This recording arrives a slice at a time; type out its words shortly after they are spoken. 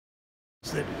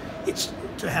is that it's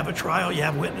to have a trial, you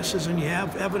have witnesses and you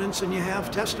have evidence and you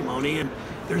have testimony, and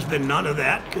there's been none of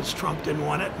that because Trump didn't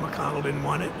want it, McConnell didn't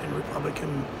want it, and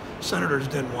Republican senators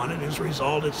didn't want it. As a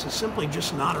result, it's simply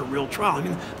just not a real trial. I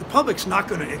mean, the public's not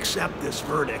going to accept this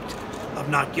verdict of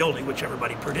not guilty, which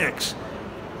everybody predicts.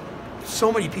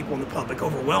 So many people in the public,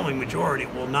 overwhelming majority,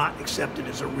 will not accept it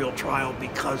as a real trial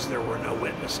because there were no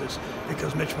witnesses,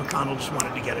 because Mitch McConnell just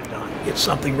wanted to get it done. It's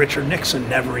something Richard Nixon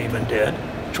never even did,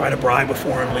 try to bribe a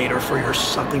foreign leader for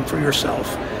something for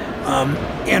yourself,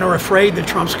 and are afraid that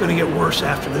Trump's going to get worse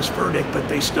after this verdict, but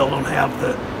they still don't have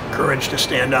the courage to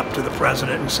stand up to the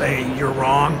president and say, you're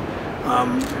wrong,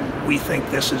 we think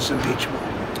this is impeachable.